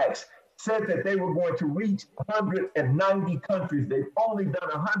 COVAX said that they were going to reach 190 countries. They've only done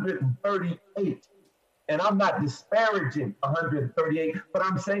 138. And I'm not disparaging 138, but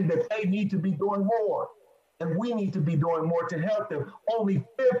I'm saying that they need to be doing more. And we need to be doing more to help them. Only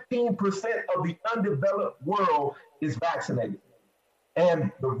 15% of the undeveloped world is vaccinated.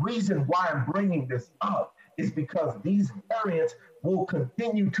 And the reason why I'm bringing this up is because these variants will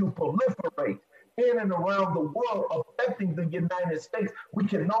continue to proliferate in and around the world, affecting the United States. We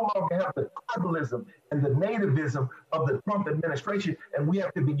can no longer have the tribalism and the nativism of the Trump administration, and we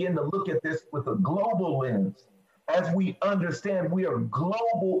have to begin to look at this with a global lens. As we understand, we are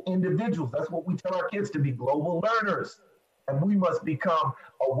global individuals. That's what we tell our kids, to be global learners. And we must become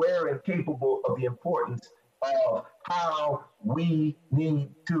aware and capable of the importance of how we need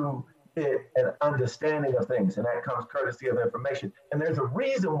to get an understanding of things. And that comes courtesy of information. And there's a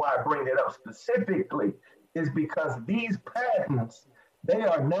reason why I bring it up specifically, is because these patents, they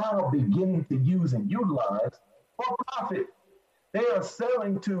are now beginning to use and utilize for profit. They are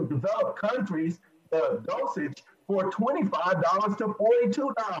selling to developed countries the dosage for $25 to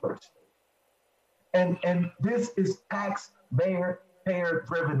 $42. And this is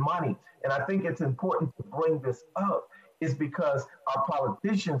taxpayer-driven money. And I think it's important to bring this up, is because our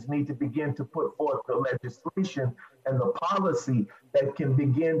politicians need to begin to put forth the legislation and the policy that can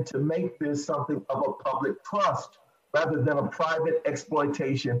begin to make this something of a public trust rather than a private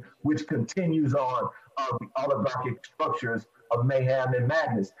exploitation, which continues on the oligarchic structures of mayhem and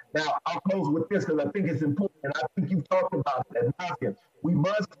madness. Now, I'll close with this because I think it's important, and I think you've talked about it ad nauseam. We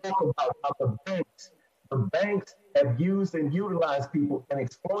must talk about how the banks have used and utilized people and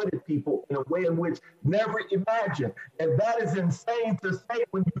exploited people in a way in which never imagined. And that is insane to say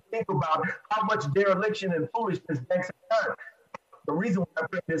when you think about how much dereliction and foolishness banks have done. The reason why I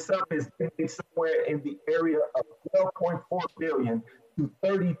bring this up is it's somewhere in the area of $12.4 billion to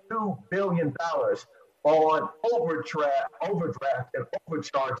 $32 billion on overdraft and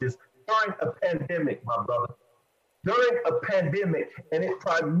overcharges during a pandemic, my brother. During a pandemic, and it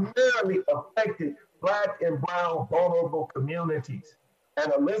primarily affected Black and brown vulnerable communities.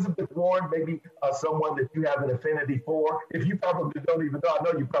 And Elizabeth Warren, maybe someone that you have an affinity for. If you probably don't even know, I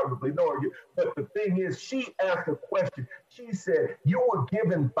know you probably know her. But the thing is, she asked a question. She said, you were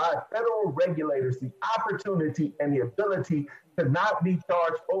given by federal regulators the opportunity and the ability to not be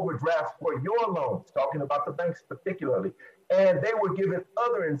charged overdrafts for your loans, talking about the banks particularly. And they were given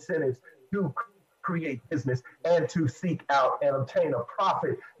other incentives to create business and to seek out and obtain a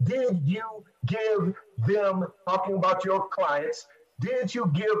profit. Did you give them, talking about your clients, did you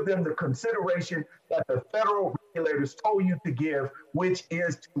give them the consideration that the federal regulators told you to give, which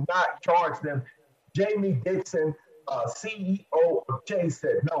is to not charge them? Jamie Dixon, CEO of Chase,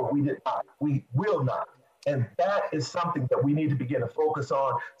 said, no, we did not. We will not. And that is something that we need to begin to focus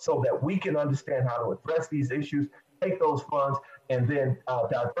on so that we can understand how to address these issues, take those funds, and then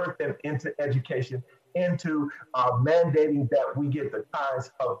divert them into education, into mandating that we get the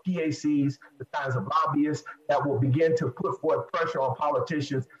kinds of PACs, the kinds of lobbyists that will begin to put forth pressure on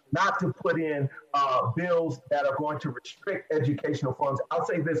politicians not to put in bills that are going to restrict educational funds. I'll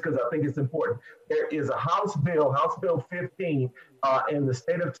say this because I think it's important. There is a House Bill 15 in the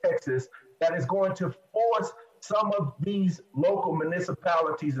state of Texas that is going to force some of these local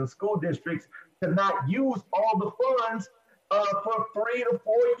municipalities and school districts to not use all the funds for 3 to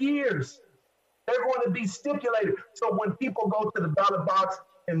 4 years. They're going to be stipulated. So when people go to the ballot box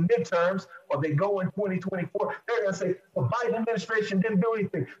in midterms, or they go in 2024, they're going to say, the Biden administration didn't do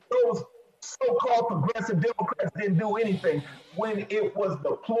anything. Those so-called progressive Democrats didn't do anything, when it was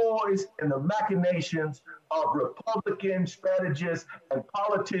the ploys and the machinations of Republican strategists and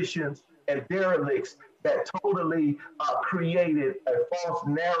politicians and derelicts that totally created a false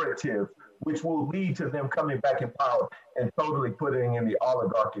narrative, which will lead to them coming back in power and totally putting in the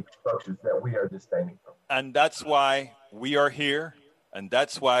oligarchic structures that we are disdaining from. And that's why we are here, and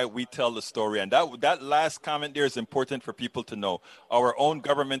that's why we tell the story. And that last comment there is important for people to know. Our own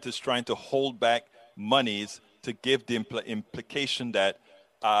government is trying to hold back monies to give the implication that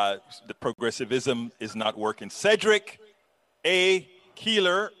the progressivism is not working. Cedric A.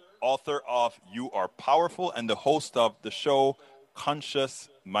 Keeler, author of You Are Powerful and the host of the show Conscious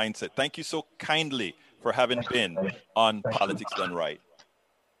Mindset. Thank you so kindly for having been on Politics Done Right.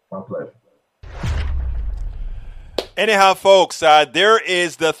 My pleasure. Anyhow, folks, there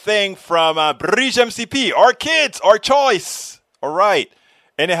is the thing from Bridge MCP. Our kids, our choice. All right.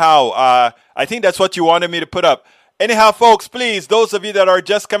 Anyhow, I think that's what you wanted me to put up. Anyhow, folks, please, those of you that are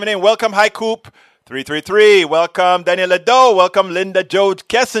just coming in, welcome High Coop 333. Welcome Daniel Ledo. Welcome Linda Joe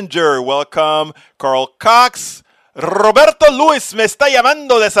Kessinger. Welcome Carl Cox. Roberto Luis me está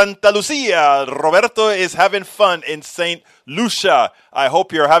llamando de Santa Lucia. Roberto is having fun in St. Lucia. I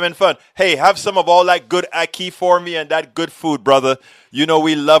hope you're having fun. Hey, have some of all that good ackee for me and that good food, brother. You know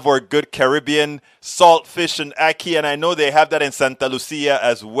we love our good Caribbean salt fish and ackee, and I know they have that in Santa Lucia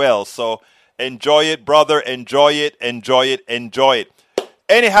as well. So enjoy it, brother. Enjoy it, enjoy it, enjoy it.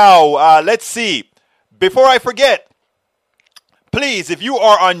 Anyhow, let's see. Before I forget, please, if you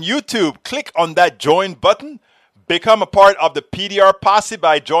are on YouTube, click on that join button. Become a part of the PDR Posse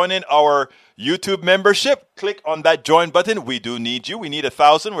by joining our YouTube membership. Click on that join button. We do need you. We need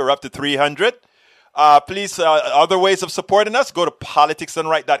 1,000. We're up to 300. Please, other ways of supporting us, go to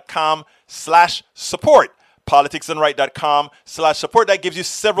politicsdoneright.com/support. politicsdoneright.com/support. That gives you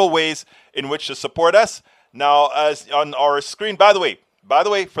several ways in which to support us. Now, as on our screen, by the way,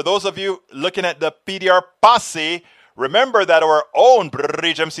 for those of you looking at the PDR Posse, remember that our own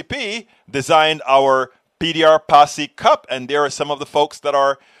Bridge MCP designed our PDR Posse cup, and there are some of the folks that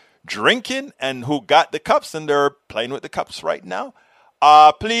are drinking and who got the cups, and they're playing with the cups right now.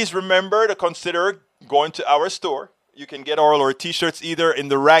 Please remember to consider going to our store. You can get all our t-shirts either in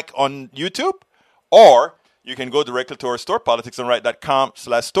the rack on YouTube, or you can go directly to our store,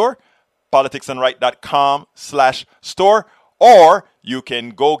 politicsdoneright.com/store, politicsdoneright.com/store, or you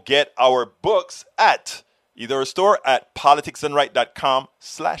can go get our books at either a store at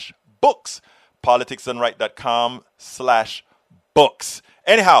politicsdoneright.com/books. politicsdoneright.com/books.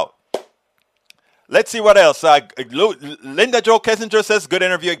 Anyhow, let's see what else. Linda Joe Kessinger says, good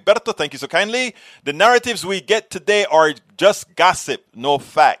interview, Egberto. Thank you so kindly. The narratives we get today are just gossip, no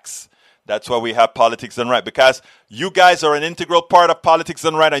facts. That's why we have Politics Done Right, because you guys are an integral part of Politics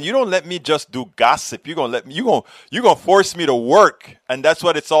Done Right, and you don't let me just do gossip. You're gonna force me to work, and that's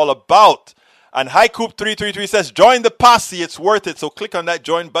what it's all about. And High Coop 333 says, join the posse. It's worth it. So click on that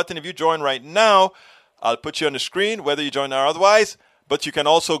join button. If you join right now, I'll put you on the screen, whether you join or otherwise. But you can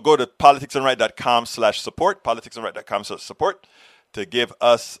also go to politicsdoneright.com/support, politicsdoneright.com/support, to give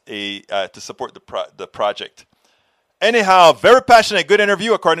us to support the project. Anyhow, very passionate, good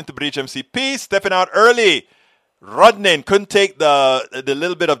interview according to Bridge MCP. Stepping out early. Rodnin couldn't take the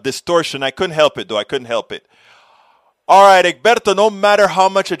little bit of distortion. I couldn't help it, though. I couldn't help it. All right, Egberto, no matter how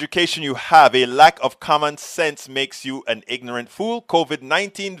much education you have, a lack of common sense makes you an ignorant fool.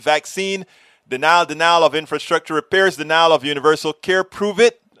 COVID-19 vaccine, denial of infrastructure repairs, denial of universal care, prove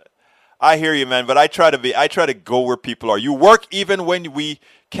it. I hear you, man, but I try to go where people are. You work even when we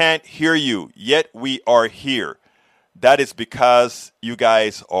can't hear you, yet we are here. That is because you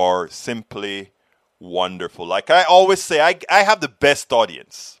guys are simply wonderful. Like I always say, I have the best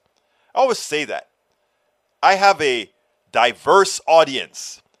audience. I always say that. I have a diverse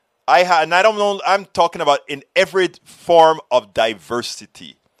audience. And I don't know, I'm talking about in every form of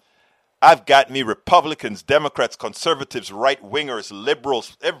diversity. I've got me Republicans, Democrats, conservatives, right-wingers,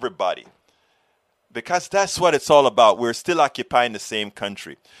 liberals, everybody. Because that's what it's all about. We're still occupying the same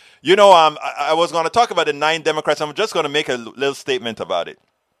country. You know, I was going to talk about the 9 Democrats. I'm just going to make a little statement about it.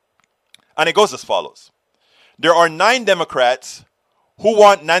 And it goes as follows. There are 9 Democrats who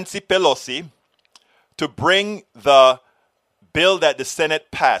want Nancy Pelosi to bring the bill that the Senate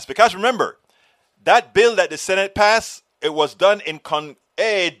passed. Because remember, that bill that the Senate passed, it was done in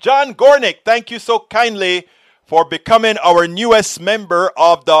Hey, John Gornick, thank you so kindly for becoming our newest member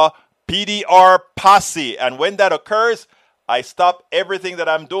of the PDR Posse. And when that occurs, I stop everything that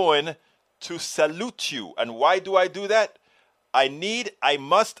I'm doing to salute you. And why do I do that? I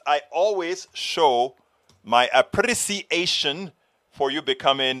always show my appreciation for you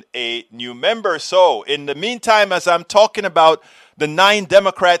becoming a new member. So in the meantime, as I'm talking about the 9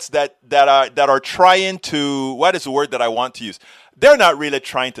 Democrats that are trying to, what is the word that I want to use? They're not really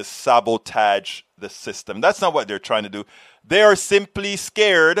trying to sabotage the system. That's not what they're trying to do. They are simply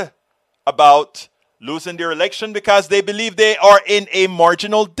scared about losing their election because they believe they are in a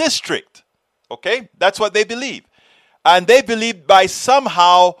marginal district. Okay? That's what they believe. And they believe by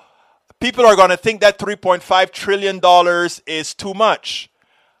somehow people are going to think that $3.5 trillion is too much.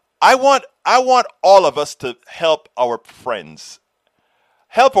 I want all of us to help our friends.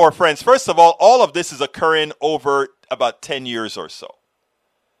 Help our friends. First of all of this is occurring over about 10 years or so.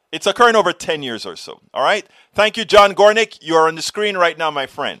 It's occurring over 10 years or so. All right? Thank you, John Gornick. You are on the screen right now, my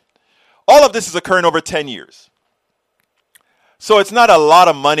friend. All of this is occurring over 10 years. So it's not a lot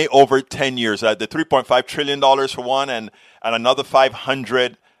of money over 10 years. The $3.5 trillion for one and another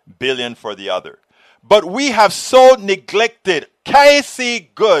 $500 billion for the other. But we have so neglected.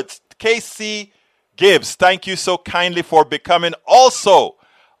 Casey Gibbs, thank you so kindly for becoming also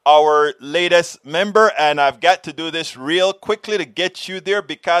our latest member. And I've got to do this real quickly to get you there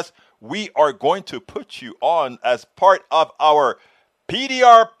because we are going to put you on as part of our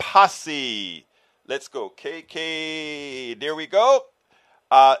PDR posse. Let's go. KK. There we go.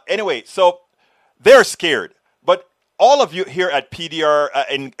 Anyway, so they're scared. But all of you here at PDR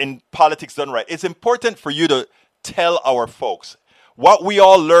in Politics Done Right, it's important for you to tell our folks what we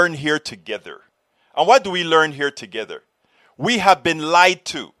all learn here together. And what do we learn here together? We have been lied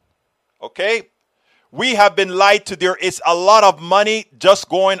to. Okay? We have been lied to. There is a lot of money just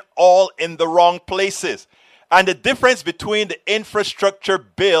going all in the wrong places. And the difference between the infrastructure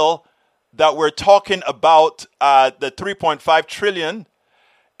bill that we're talking about, the $3.5 trillion,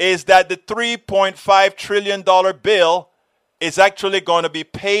 is that the $3.5 trillion bill is actually going to be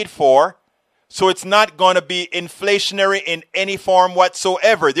paid for. So it's not going to be inflationary in any form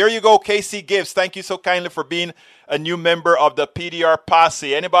whatsoever. There you go, Casey Gibbs. Thank you so kindly for being a new member of the PDR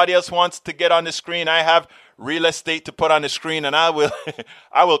posse. Anybody else wants to get on the screen? I have real estate to put on the screen, and I will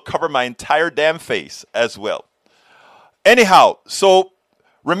I will cover my entire damn face as well. Anyhow, so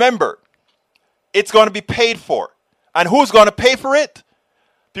remember, it's going to be paid for. And who's going to pay for it?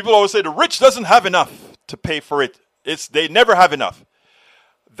 People always say the rich doesn't have enough to pay for it. They never have enough.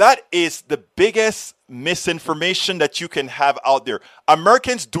 That is the biggest misinformation that you can have out there.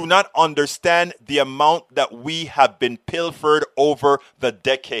 Americans do not understand the amount that we have been pilfered over the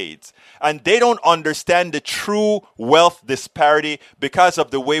decades. And they don't understand the true wealth disparity because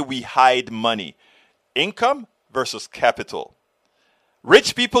of the way we hide money. Income versus capital.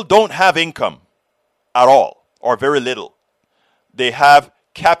 Rich people don't have income at all or very little. They have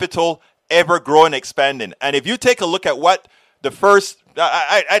capital ever growing, expanding. And if you take a look at what the first,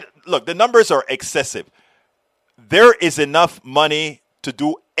 look, the numbers are excessive. There is enough money to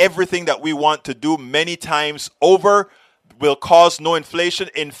do everything that we want to do many times over, will cause no inflation.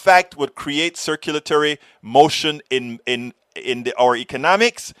 In fact, would create circulatory motion in our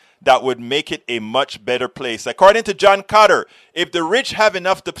economics that would make it a much better place. According to John Carter, if the rich have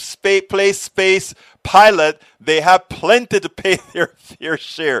enough to play space pilot, they have plenty to pay their fair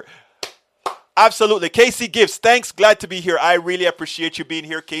share. Absolutely. Casey Gibbs, thanks. Glad to be here. I really appreciate you being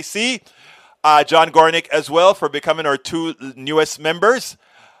here, Casey. John Gornick as well for becoming our two newest members.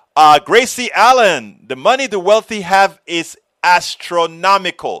 Gracie Allen, the money the wealthy have is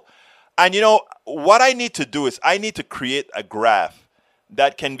astronomical. And you know, what I need to do is I need to create a graph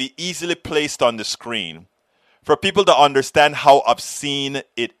that can be easily placed on the screen for people to understand how obscene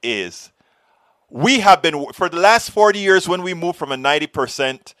it is. We have been, for the last 40 years, when we moved from a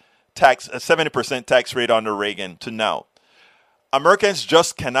 90% tax, a 70% tax rate under Reagan to now, Americans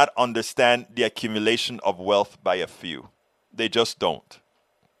just cannot understand the accumulation of wealth by a few. They just don't.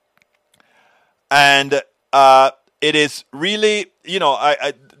 And it is really, you know,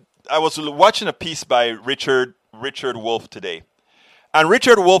 I was watching a piece by Richard Wolff today. And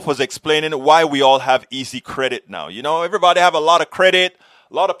Richard Wolff was explaining why we all have easy credit now. You know, everybody have a lot of credit.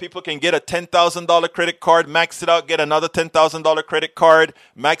 A lot of people can get a $10,000 credit card, max it out, get another $10,000 credit card,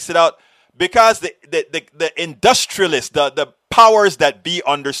 max it out. Because the industrialists, the powers that be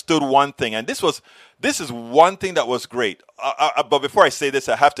understood one thing. And this is one thing that was great. But before I say this,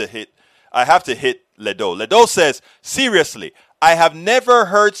 I have to hit Ledo. Ledo says, seriously, I have never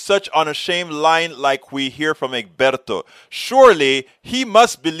heard such unashamed line like we hear from Egberto. Surely he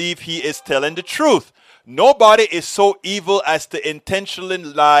must believe he is telling the truth. Nobody is so evil as to intentionally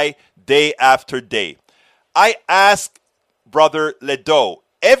lie day after day. I ask Brother Ledo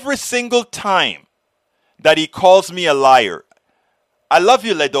every single time that he calls me a liar. I love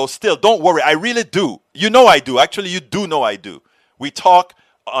you, Ledo, still. Don't worry. I really do. You know I do. Actually, you do know I do. We talk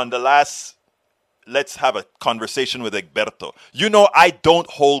on the last, let's have a conversation with Egberto. You know I don't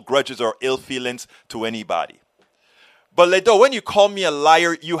hold grudges or ill feelings to anybody. But Ledo, when you call me a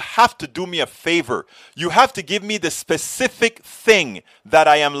liar, you have to do me a favor. You have to give me the specific thing that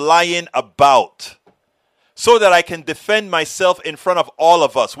I am lying about so that I can defend myself in front of all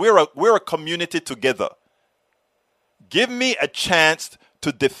of us. We're a community together. Give me a chance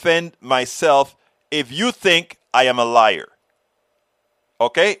to defend myself if you think I am a liar.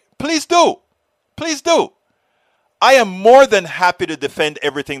 Okay? Please do. Please do. I am more than happy to defend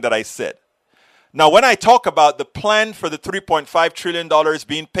everything that I said. Now, when I talk about the plan for the $3.5 trillion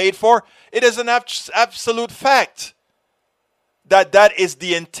being paid for, it is an absolute fact that is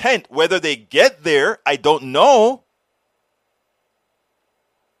the intent. Whether they get there, I don't know.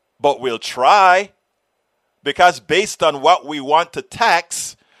 But we'll try. Because based on what we want to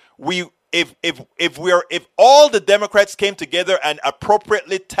tax, we if all the Democrats came together and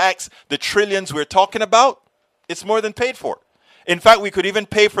appropriately taxed the trillions we're talking about, it's more than paid for. In fact, we could even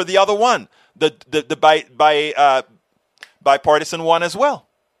pay for the other one, the bipartisan one as well.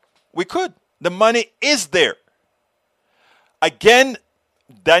 We could. The money is there. Again,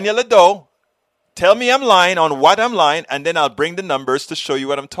 Daniel Ado, tell me I'm lying on what I'm lying, and then I'll bring the numbers to show you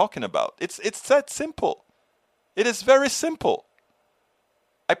what I'm talking about. It's that simple. It is very simple.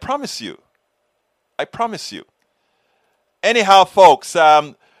 I promise you. I promise you. Anyhow, folks,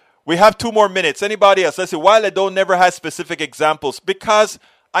 we have 2 more minutes. Anybody else? Let's see. Why Ado never has specific examples? Because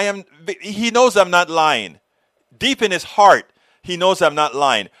he knows I'm not lying. Deep in his heart, he knows I'm not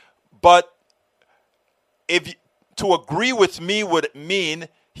lying. But to agree with me would mean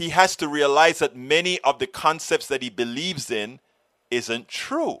he has to realize that many of the concepts that he believes in isn't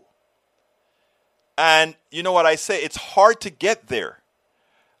true. And you know what I say? It's hard to get there.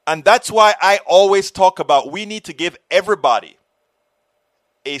 And that's why I always talk about we need to give everybody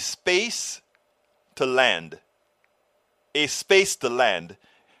a space to land. A space to land.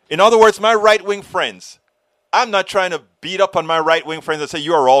 In other words, my right-wing friends, I'm not trying to beat up on my right-wing friends and say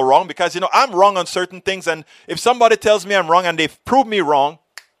you are all wrong, because, I'm wrong on certain things. And if somebody tells me I'm wrong and they've proved me wrong,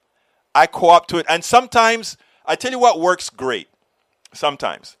 I co-opt to it. And sometimes, I tell you what works great.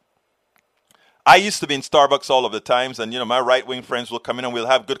 Sometimes. I used to be in Starbucks all of the times, and, my right-wing friends will come in and we'll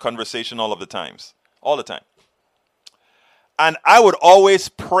have good conversation all of the times. All the time. And I would always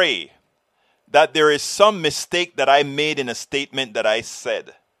pray that there is some mistake that I made in a statement that I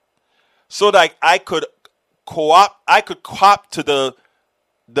said, so that I could co-opt to the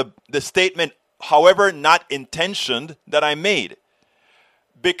statement, however not intentioned, that I made.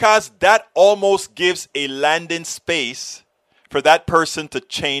 Because that almost gives a landing space for that person to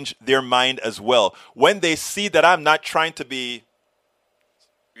change their mind as well. When they see that I'm not trying to be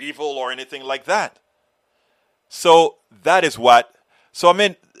evil or anything like that. So that is what. So I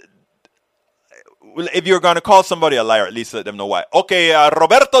mean, if you're going to call somebody a liar, at least let them know why. Okay,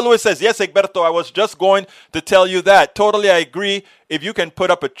 Roberto Luis says, yes, Egberto, I was just going to tell you that. Totally, I agree. If you can put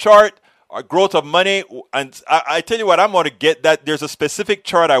up a chart, or growth of money, and I tell you what, I'm going to get that. There's a specific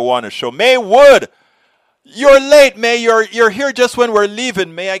chart I want to show. May Wood, you're late, May. You're here just when we're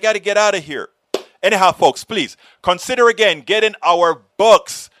leaving, May. I got to get out of here. Anyhow, folks, please consider again getting our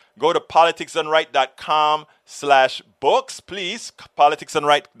books. Go to politicsdoneright.com/books, please.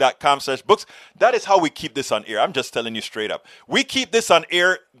 politicsdoneright.com/books. That is how we keep this on air. I'm just telling you straight up. We keep this on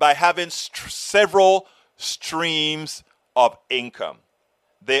air by having several streams of income.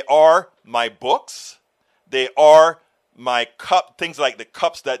 They are my books. They are my cup, things like the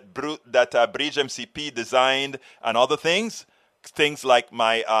cups that Bridge MCP designed and other things. Things like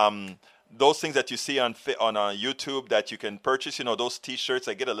my those things that you see on YouTube that you can purchase. Those T-shirts.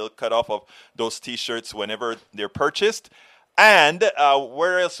 I get a little cut off of those T-shirts whenever they're purchased. And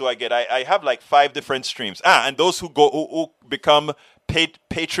where else do I get? I have like 5 different streams. And those who become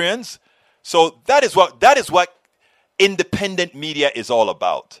Patreons. So that is what independent media is all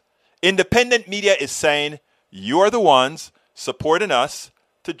about. Independent media is saying, you are the ones supporting us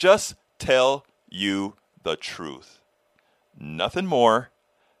to just tell you the truth. Nothing more,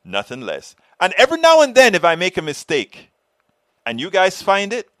 nothing less. And every now and then, if I make a mistake and you guys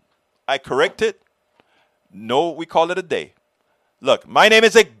find it, I correct it. No, we call it a day. Look, my name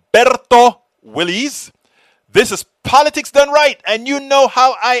is Egberto Willies. This is Politics Done Right. And you know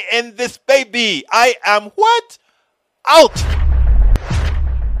how I end this, baby. I am what? Out.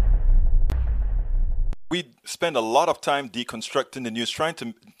 We spend a lot of time deconstructing the news, trying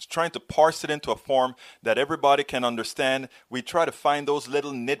to parse it into a form that everybody can understand. We try to find those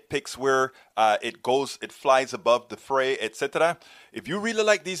little nitpicks where it flies above the fray, etc. If you really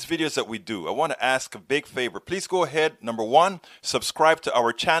like these videos that we do, I want to ask a big favor. Please go ahead, number 1, subscribe to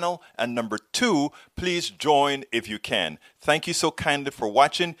our channel, and number 2, please join if you can. Thank you so kindly for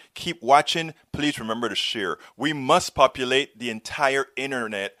watching. Keep watching. Please remember to share. We must populate the entire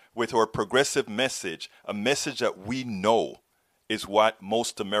internet with our progressive message, a message that we know is what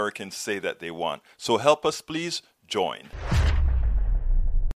most Americans say that they want. So help us, please join.